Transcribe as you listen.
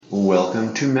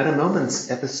Welcome to Meta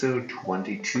Moments, episode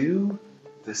 22.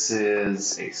 This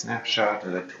is a snapshot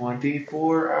of a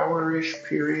 24-hour-ish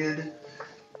period,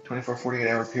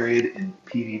 48-hour period in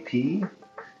PvP,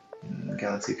 in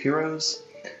Galaxy of Heroes.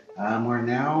 We're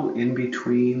now in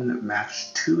between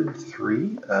match 2 and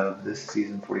 3 of this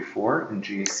season 44 in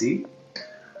GAC.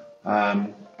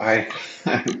 I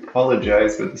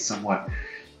apologize for the somewhat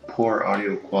poor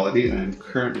audio quality. I'm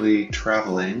currently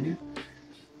traveling.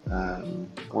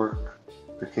 Work,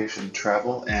 vacation,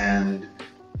 travel, and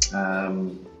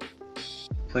the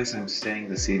place I'm staying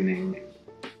this evening,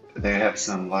 they have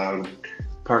some loud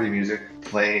party music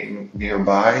playing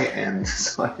nearby, and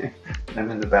so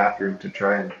I'm in the bathroom to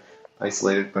try and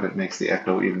isolate it, but it makes the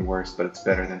echo even worse, but it's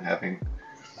better than having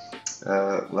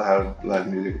loud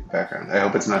music in the background. I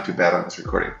hope it's not too bad on this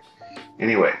recording.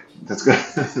 Anyway, let's go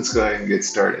ahead and get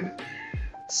started.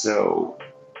 So,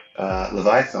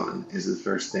 Leviathan is the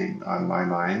first thing on my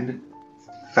mind.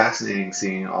 Fascinating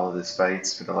seeing all of these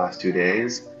fights for the last 2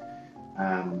 days.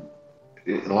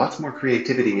 Lots more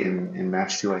creativity in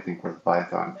match 2, I think, with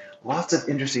Leviathan. Lots of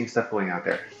interesting stuff going out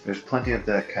there. There's plenty of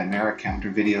the Chimera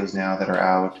counter videos now that are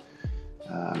out.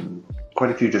 Quite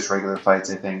a few just regular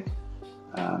fights, I think,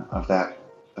 of that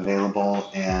available,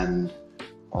 and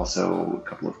also a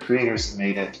couple of creators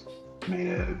made a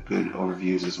good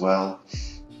overviews as well.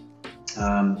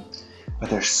 But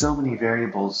there's so many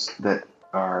variables that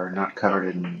are not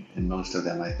covered in most of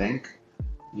them, I think.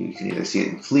 You can either see it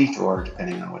in Fleet or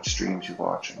depending on which streams you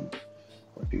watch and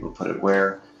what people put it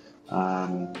where.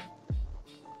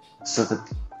 So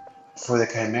that for the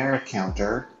Chimera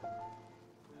counter,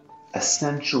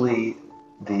 essentially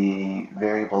the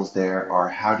variables there are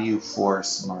how do you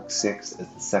force Mark 6 as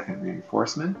the second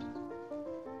reinforcement.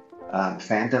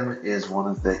 Phantom is one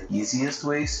of the easiest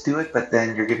ways to do it, but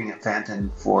then you're giving it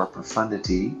Phantom for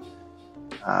Profundity,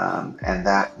 and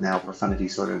that now Profundity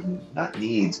sort of not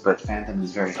needs, but Phantom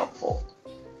is very helpful,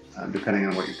 depending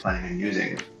on what you're planning on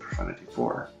using Profundity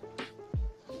for,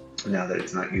 now that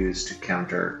it's not used to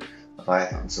counter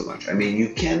Leviathan so much. I mean,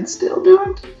 you can still do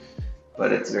it,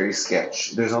 but it's very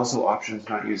sketch. There's also options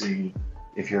not using,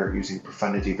 if you're using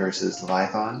Profundity versus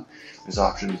Leviathan, there's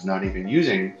options not even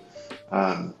using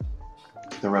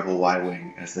the Rebel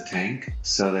Y-Wing as the tank,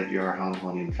 so that your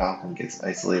Hongkonian Falcon gets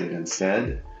isolated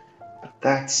instead. But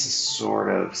that's a sort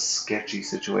of sketchy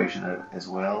situation as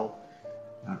well.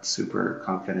 Not super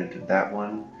confident in that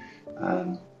one.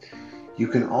 You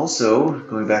can also,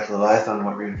 going back to Leviathan,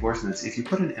 what reinforcements, if you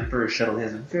put an Emperor shuttle, he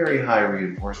has a very high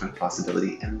reinforcement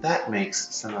possibility, and that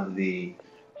makes some of the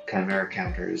Chimera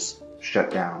counters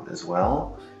shut down as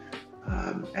well.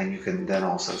 And you can then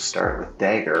also start with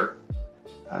Dagger,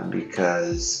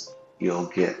 because you'll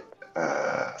get,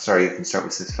 you can start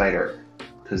with Sith Fighter,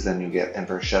 because then you get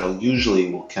Emperor Shuttle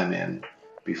usually will come in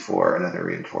before another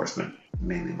reinforcement,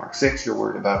 mainly Mark 6 you're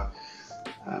worried about.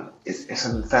 It's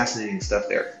some fascinating stuff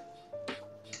there.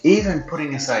 Even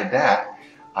putting aside that,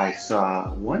 I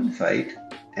saw one fight,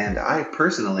 and I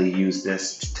personally used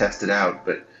this to test it out,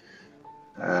 but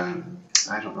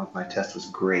I don't know if my test was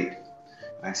great.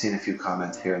 I've seen a few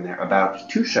comments here and there about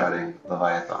two-shotting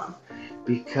Leviathan,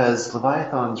 because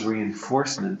Leviathan's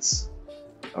reinforcements,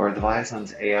 or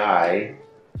Leviathan's AI,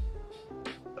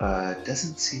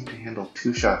 doesn't seem to handle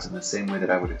two shots in the same way that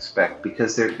I would expect,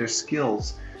 because their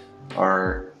skills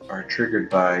are triggered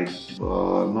by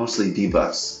mostly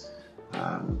debuffs.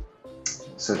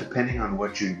 So depending on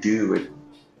what you do,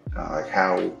 like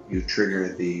how you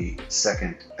trigger the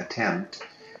second attempt,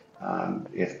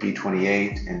 if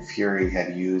B-28 and Fury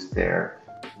had used their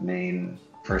main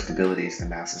first abilities, the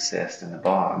Mass Assist and the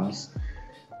bombs,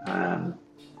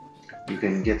 you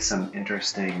can get some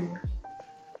interesting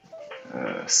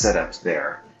setups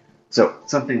there. So,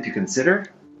 something to consider.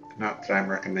 Not that I'm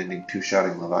recommending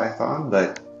two-shotting Leviathan,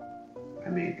 but I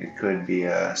mean, it could be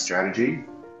a strategy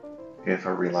if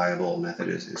a reliable method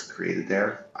is created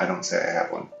there. I don't say I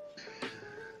have one.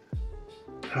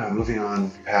 Moving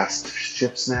on past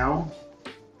ships now.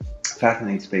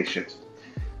 Fascinating spaceships.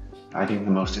 I think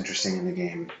the most interesting in the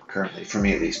game currently, for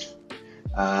me at least.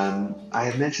 I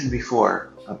had mentioned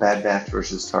before a Bad Batch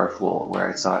versus Tarful, where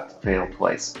I saw it fail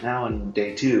twice. Now in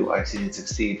day 2, I've seen it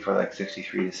succeed for like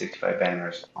 63 to 65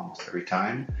 banners almost every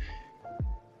time.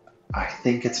 I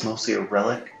think it's mostly a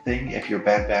relic thing. If your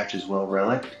Bad Batch is well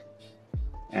relicked,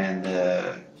 and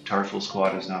the Tarful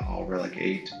squad is not all relic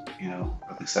 8,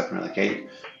 except for relic 8,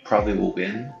 probably will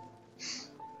win.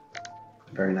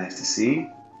 Very nice to see.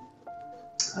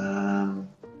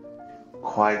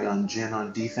 Qui-Gon Jinn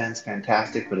on defense,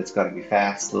 fantastic, but it's got to be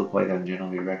fast. Slow Qui-Gon Jinn will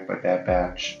be wrecked by Bad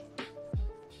Batch.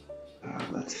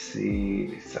 Let's see,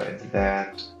 besides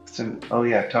that, So, oh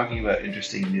yeah, talking about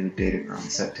interesting new Datacron,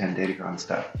 Set 10 Datacron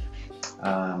stuff.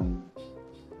 Um,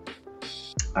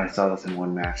 I saw this in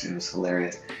one match and it was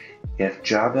hilarious. If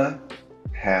Jabba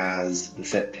has the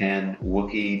Set 10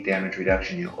 Wookiee damage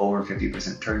reduction, over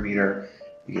 50% turn meter,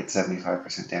 you get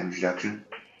 75% damage reduction.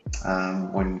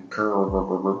 When Kerr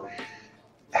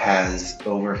has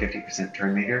over 50%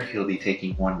 turn meter, he'll be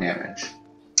taking 1 damage.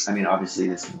 I mean, obviously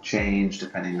this can change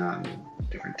depending on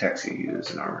different techs you use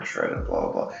and armor shred and blah,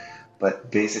 blah, blah. But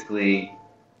basically,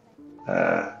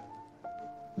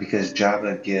 because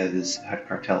Jabba gives Hutt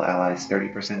Cartel allies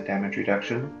 30% damage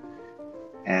reduction,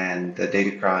 and the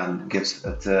Datacron gives,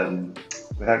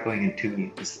 without going into too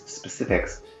many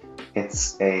specifics,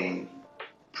 it's a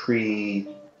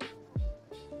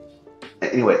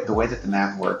anyway, the way that the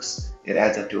map works, it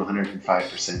adds up to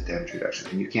 105% damage reduction,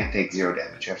 and you can't take 0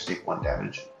 damage, you have to take 1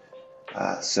 damage.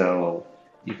 So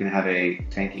you can have a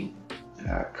tanking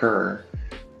Kerr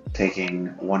taking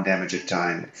 1 damage at a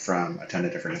time from a ton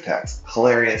of different attacks.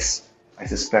 Hilarious. I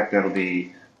suspect that'll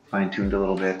be fine-tuned a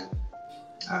little bit,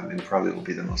 and probably will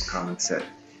be the most common set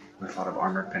with a lot of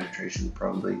armor penetration,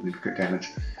 probably, maybe crit damage.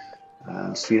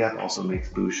 Speed up also makes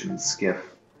Boosh and Skiff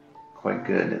quite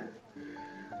good.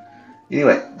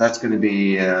 Anyway, that's going to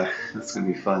be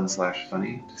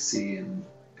fun/funny to see in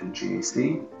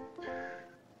GAC.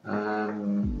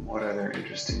 What other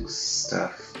interesting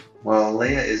stuff? Well,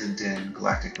 Leia isn't in,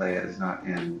 Galactic Leia is not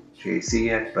in GAC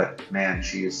yet, but man,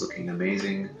 she is looking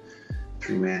amazing.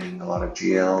 3-manning a lot of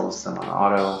GLs, some on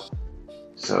auto.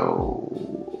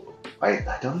 So I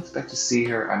don't expect to see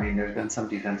her. I mean, there's been some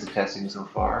defensive testing so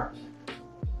far.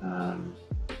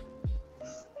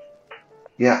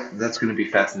 Yeah, that's going to be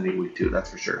fascinating week 2,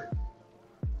 that's for sure.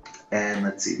 And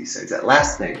let's see, besides that,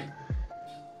 last thing.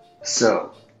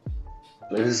 So,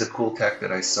 this is a cool tech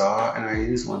that I saw, and I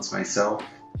used once myself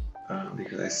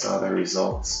because I saw the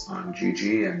results on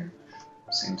GG, and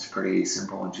it seems pretty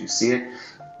simple once you see it.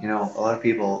 A lot of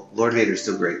people, Lord Vader's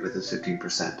still great with his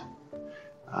 15%.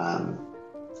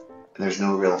 There's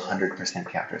no real 100%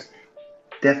 counters.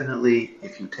 Definitely,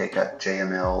 if you take a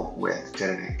JML with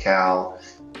Jedi Knight Cal,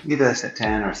 either set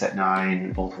 10 or set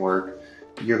 9, both work,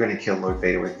 you're going to kill Lord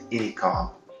Vader with any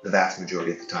comp the vast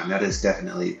majority of the time. That is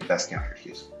definitely the best counter to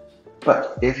use.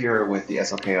 But if you're with the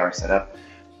SLKR setup,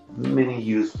 many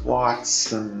use Watt,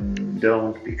 some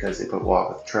don't because they put Watt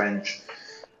with Trench.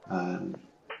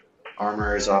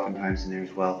 Armor is oftentimes in there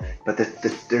as well. But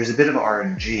there's a bit of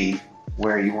RNG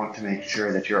where you want to make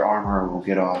sure that your armor will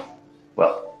get off,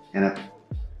 well,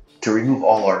 to remove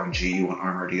all RNG, you want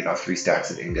armor to get off 3 stacks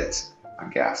of ingots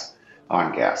on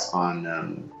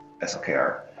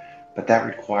SLKR. But that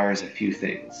requires a few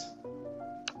things.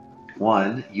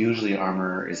 One, usually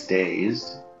armor is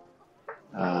dazed,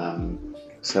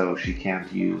 so she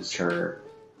can't use her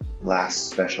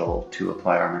last special to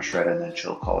apply armor shred, and then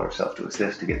she'll call herself to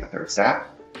assist to get the 3rd stack.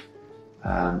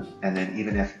 And then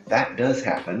even if that does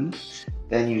happen,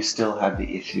 then you still have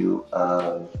the issue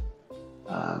of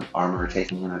armor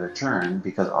taking another turn,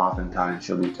 because oftentimes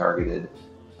she'll be targeted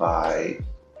by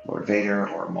Lord Vader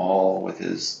or Maul with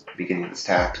his beginning of his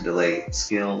attack to delay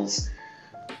skills.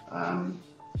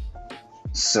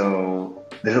 So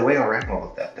there's a way around all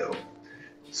of that, though.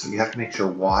 So you have to make sure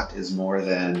Watt is more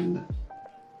than.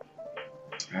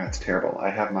 It's terrible.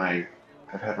 I've had my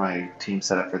team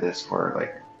set up for this for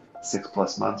like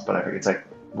 6+ months, but I think it's like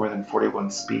more than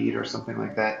 41 speed or something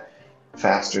like that,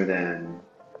 faster than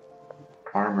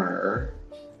armor.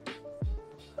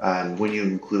 When you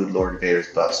include Lord Vader's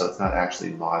buff, so it's not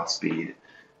actually mod speed.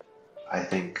 I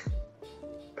think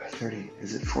 30.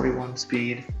 Is it 41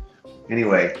 speed?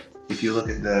 Anyway. If you look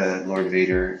at the Lord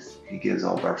Vader, he gives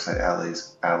all Darkside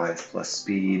allies plus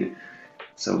speed.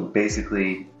 So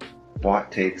basically, Watt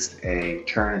takes a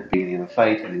turn at the beginning of the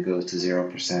fight and then goes to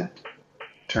 0%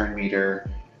 turn meter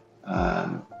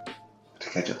to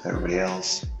catch up to everybody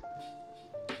else.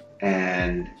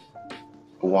 And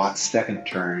Watt's 2nd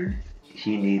turn,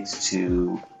 he needs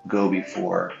to go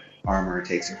before armor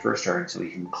takes her 1st turn, so he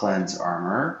can cleanse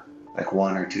armor, like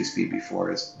 1 or 2 speed before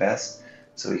is best.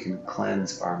 So he can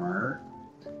cleanse armor,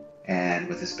 and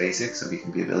with his basic, so he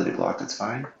can be ability blocked, that's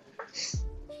fine.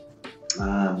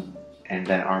 And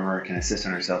then armor can assist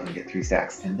on herself and get 3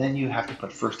 stacks. And then you have to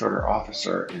put 1st Order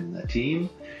Officer in the team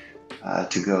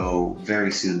to go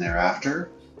very soon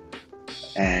thereafter,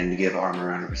 and give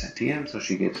armor 100% TM, so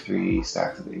she gets 3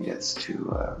 stacks of ingots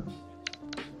to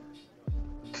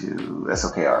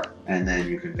SLKR, and then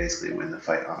you can basically win the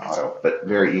fight on auto. But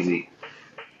very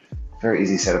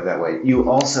easy setup that way. You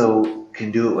also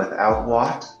can do it without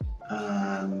Watt.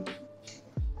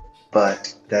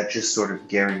 but that just sort of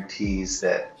guarantees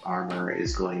that armor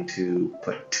is going to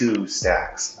put 2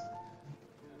 stacks,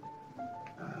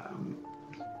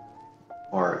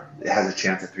 or it has a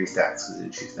chance at 3 stacks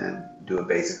because you then do a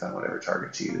basic on whatever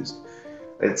targets you use.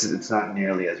 It's not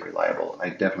nearly as reliable. I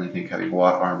definitely think having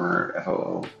Watt Armor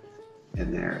FOO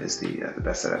in there is the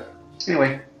best setup.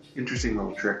 Anyway, interesting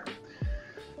little trick.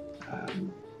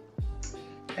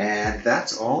 And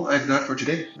that's all I've got for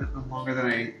today. No longer than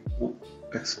I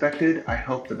expected. I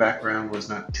hope the background was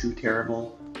not too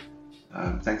terrible.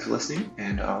 Thanks for listening,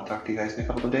 and I'll talk to you guys in a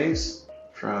couple of days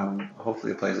from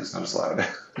hopefully a place that's not as loud.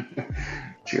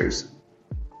 Cheers.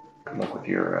 Good luck with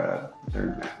your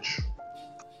third match.